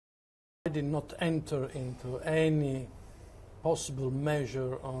did not enter into any possible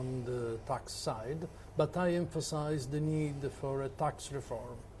measure on the tax side, but I emphasize the need for a tax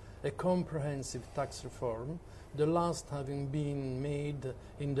reform, a comprehensive tax reform, the last having been made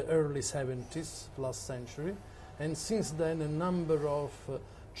in the early 70s, last century, and since then a number of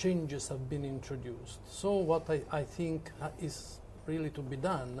changes have been introduced. So what I think is really to be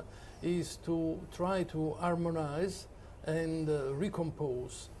done is to try to harmonize and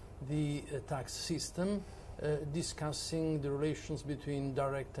recompose the tax system, discussing the relations between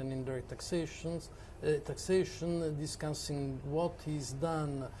direct and indirect taxation, discussing what is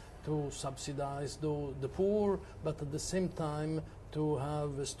done to subsidize the poor, but at the same time to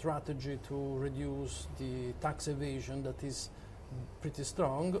have a strategy to reduce the tax evasion that is pretty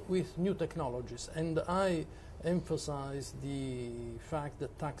strong with new technologies. And I emphasize the fact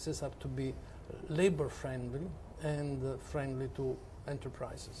that taxes have to be labor friendly and friendly to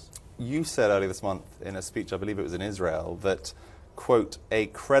enterprises. You said earlier this month in a speech, I believe it was in Israel, that, quote, a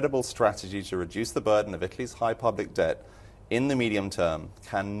credible strategy to reduce the burden of Italy's high public debt in the medium term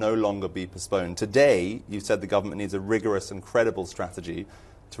can no longer be postponed. Today, you said the government needs a rigorous and credible strategy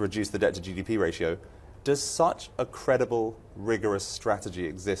to reduce the debt to GDP ratio. Does such a credible, rigorous strategy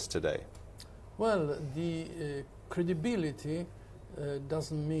exist today? Well, the credibility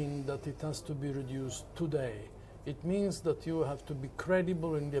doesn't mean that it has to be reduced today. It means that you have to be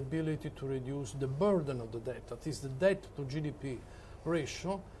credible in the ability to reduce the burden of the debt, that is the debt to GDP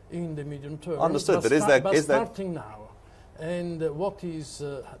ratio in the medium term. Understood, but starting now. And what is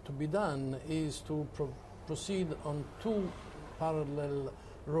to be done is to proceed on two parallel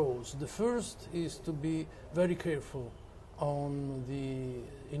roads. The first is to be very careful on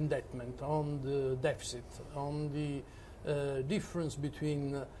the indebtment, on the deficit, on the difference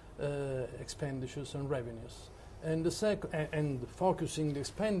between expenditures and revenues. And and focusing the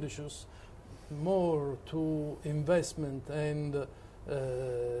expenditures more to investment and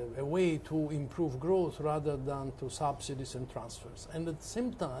a way to improve growth rather than to subsidies and transfers. And at the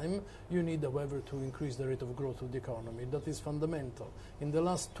same time, you need, however, to increase the rate of growth of the economy. That is fundamental. In the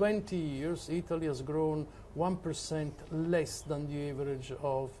last 20 years, Italy has grown 1% less than the average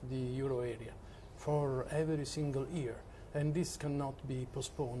of the euro area for every single year. And this cannot be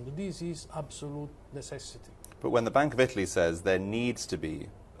postponed. This is absolute necessity. But when the Bank of Italy says there needs to be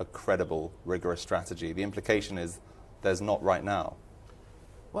a credible, rigorous strategy, the implication is there's not right now.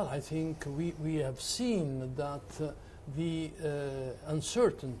 Well, I think we have seen that the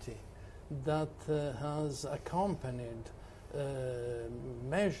uncertainty that has accompanied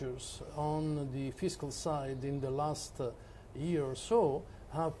measures on the fiscal side in the last year or so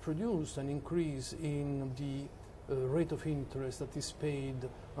have produced an increase in the rate of interest that is paid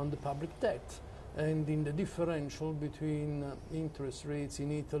on the public debt, and in the differential between interest rates in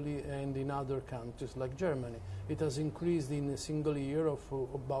Italy and in other countries like Germany. It has increased in a single year of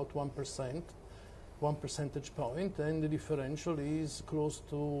about 1%, 1 percentage point, and the differential is close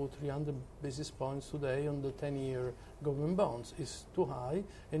to 300 basis points today on the 10-year government bonds. It's too high,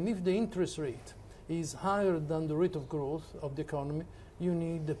 and if the interest rate is higher than the rate of growth of the economy, you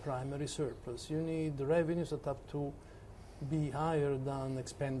need the primary surplus. You need the revenues that have to be higher than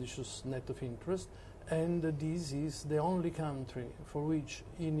expenditures net of interest, and this is the only country for which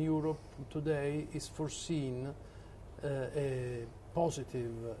in Europe today is foreseen a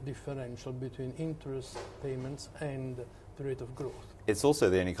positive differential between interest payments and the rate of growth. It's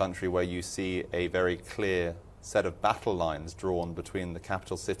also the only country where you see a very clear set of battle lines drawn between the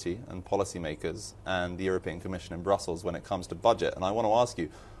capital city and policymakers and the European Commission in Brussels when it comes to budget. And I want to ask you,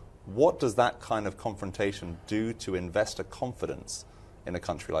 what does that kind of confrontation do to investor confidence in a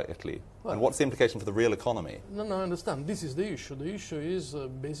country like Italy? Well, and what's the implication for the real economy? No, I understand. This is the issue. The issue is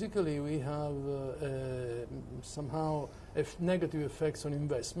basically we have somehow negative effects on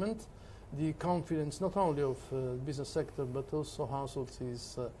investment. The confidence not only of business sector but also households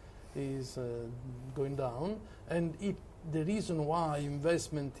is going down. And the reason why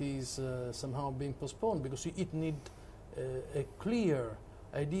investment is somehow being postponed, because it needs a clear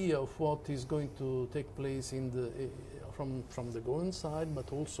idea of what is going to take place in the from the government side,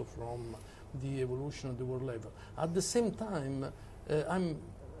 but also from the evolution of the world level. At the same time,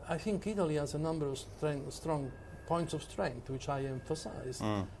 I think Italy has a number of strong points of strength, which I emphasize.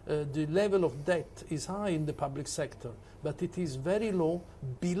 The level of debt is high in the public sector, but it is very low,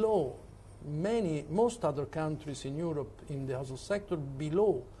 below most other countries in Europe in the household sector,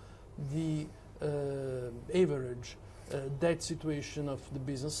 below the average debt situation of the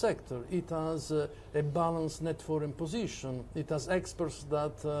business sector. It has a balanced net foreign position. It has exports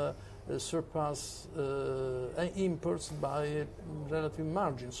that surpass imports by a relative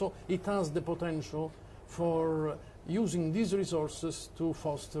margin. So it has the potential for using these resources to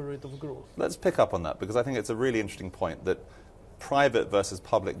foster rate of growth. Let's pick up on that, because I think it's a really interesting point that private versus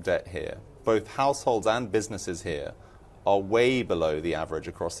public debt here, both households and businesses here, are way below the average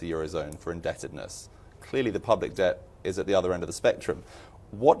across the Eurozone for indebtedness. Clearly the public debt is at the other end of the spectrum.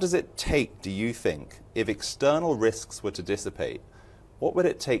 What does it take, do you think, if external risks were to dissipate, what would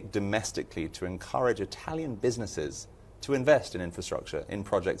it take domestically to encourage Italian businesses to invest in infrastructure, in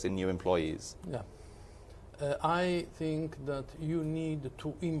projects, in new employees? Yeah. I think that you need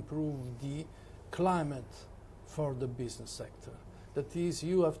to improve the climate for the business sector. That is,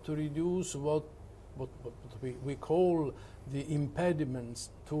 you have to reduce what we call the impediments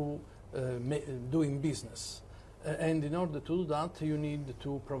to doing business. And in order to do that, you need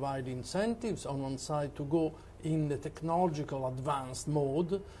to provide incentives on one side to go in the technological advanced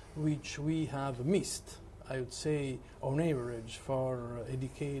mode, which we have missed, I would say, on average for a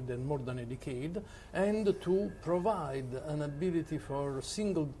decade and more than a decade, and to provide an ability for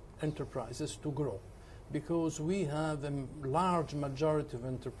single enterprises to grow. Because we have a large majority of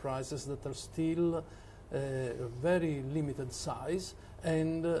enterprises that are still very limited size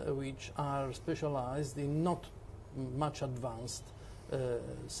and which are specialized in not much advanced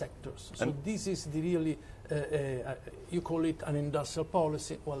sectors. So this is the really, you call it an industrial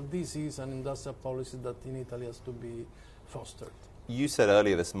policy. Well, this is an industrial policy that in Italy has to be fostered. You said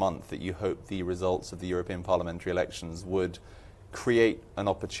earlier this month that you hope the results of the European parliamentary elections would create an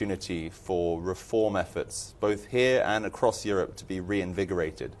opportunity for reform efforts, both here and across Europe, to be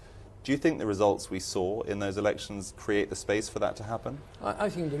reinvigorated. Do you think the results we saw in those elections create the space for that to happen? I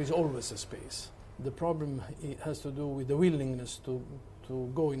think there is always a space. The problem has to do with the willingness to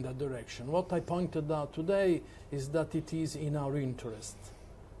go in that direction. What I pointed out today is that it is in our interest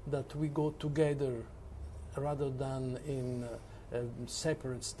that we go together rather than in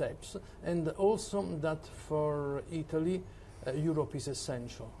separate steps, and also that for Italy, Europe is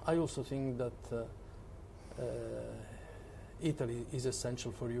essential. I also think that Italy is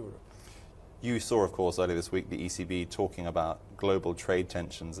essential for Europe. You saw, of course, earlier this week the ECB talking about global trade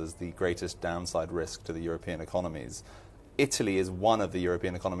tensions as the greatest downside risk to the European economies. Italy is one of the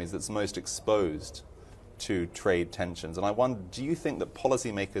European economies that's most exposed to trade tensions. And I wonder, do you think that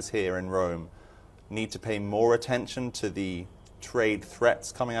policymakers here in Rome need to pay more attention to the trade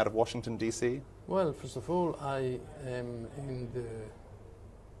threats coming out of Washington, D.C.? Well, first of all, I am in the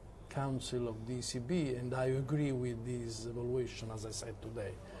Council of the ECB, and I agree with this evaluation, as I said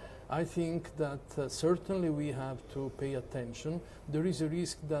today. I think that certainly we have to pay attention. There is a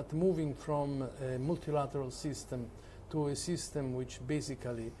risk that moving from a multilateral system to a system which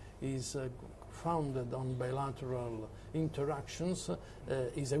basically is founded on bilateral interactions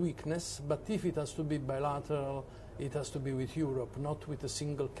is a weakness, but if it has to be bilateral, it has to be with Europe, not with the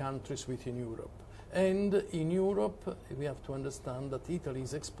single countries within Europe. And in Europe, we have to understand that Italy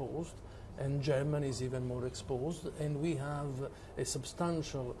is exposed, and Germany is even more exposed, and we have a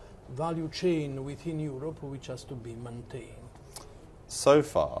substantial value chain within Europe which has to be maintained. So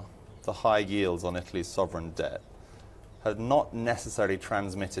far, the high yields on Italy's sovereign debt have not necessarily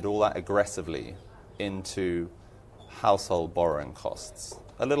transmitted all that aggressively into household borrowing costs.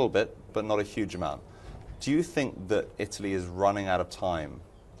 A little bit, but not a huge amount. Do you think that Italy is running out of time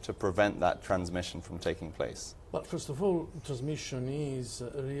to prevent that transmission from taking place? Well, first of all, transmission is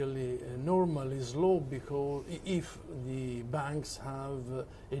really normally slow because if the banks have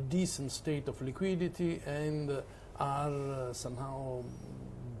a decent state of liquidity and are somehow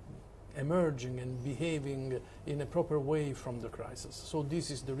emerging and behaving in a proper way from the crisis. So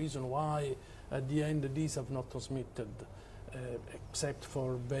this is the reason why at the end these have not transmitted except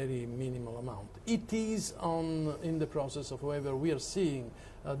for very minimal amount. It is in the process of, however, we are seeing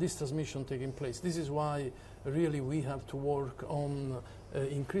this transmission taking place. This is why really we have to work on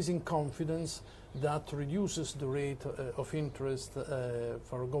increasing confidence that reduces the rate of interest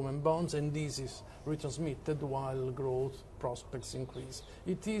for government bonds, and this is retransmitted while growth prospects increase.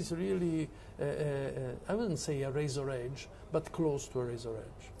 It is really, I wouldn't say a razor edge, but close to a razor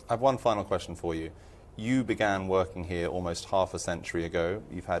edge. I have one final question for you. You began working here almost half a century ago.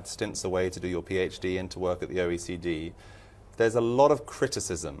 You've had stints away to do your PhD and to work at the OECD. There's a lot of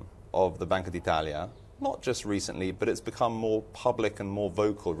criticism of the Banca d'Italia, not just recently, but it's become more public and more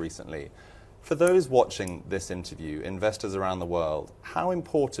vocal recently. For those watching this interview, investors around the world, how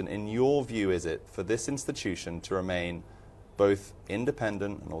important, in your view, is it for this institution to remain both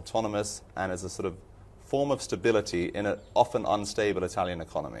independent and autonomous and as a sort of form of stability in an often unstable Italian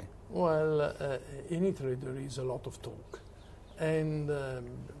economy? Well, in Italy there is a lot of talk, and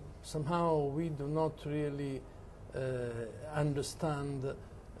somehow we do not really understand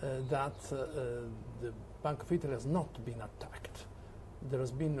that the Bank of Italy has not been attacked. There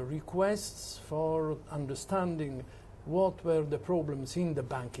has been requests for understanding what were the problems in the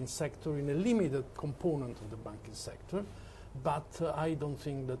banking sector, in a limited component of the banking sector, but I don't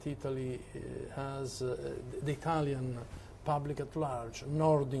think that Italy has, the Italian public at large,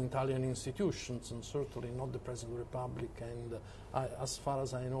 nor the Italian institutions, and certainly not the President of the Republic, and as far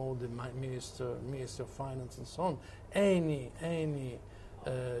as I know, the Minister of Finance and so on, any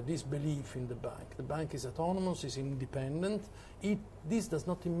disbelief in the bank. The bank is autonomous, is independent. This does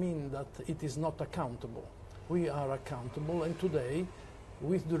not mean that it is not accountable. We are accountable, and today,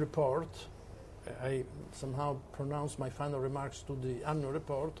 with the report, I somehow pronounce my final remarks to the annual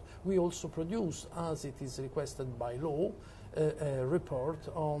report, we also produce, as it is requested by law, a report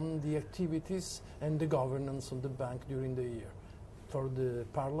on the activities and the governance of the bank during the year for the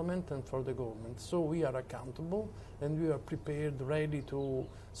Parliament and for the government. So we are accountable, and we are prepared, ready to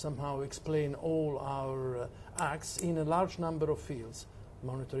somehow explain all our acts in a large number of fields.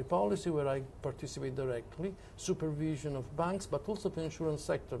 Monetary policy, where I participate directly, supervision of banks, but also the insurance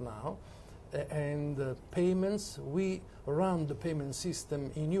sector now, and payments. We run the payment system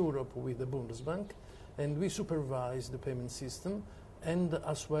in Europe with the Bundesbank, and we supervise the payment system, and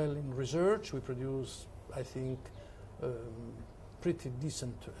as well in research. We produce, I think, pretty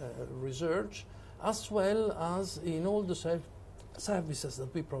decent research, as well as in all the services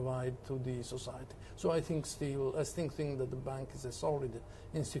that we provide to the society. So I think that the bank is a solid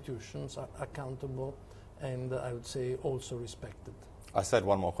institution, accountable, and I would say also respected. I said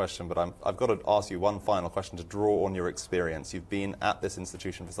one more question, but I've got to ask you one final question to draw on your experience. You've been at this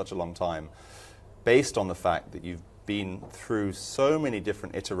institution for such a long time. Based on the fact that you've been through so many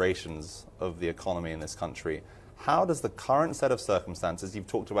different iterations of the economy in this country, how does the current set of circumstances, you've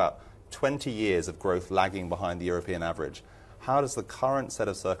talked about 20 years of growth lagging behind the European average, how does the current set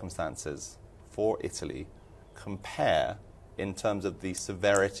of circumstances for Italy compare in terms of the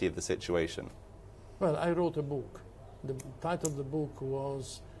severity of the situation? Well, I wrote a book. The title of the book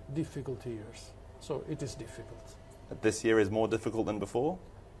was Difficult Years. So it is difficult. This year is more difficult than before?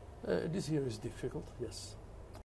 This year is difficult, yes.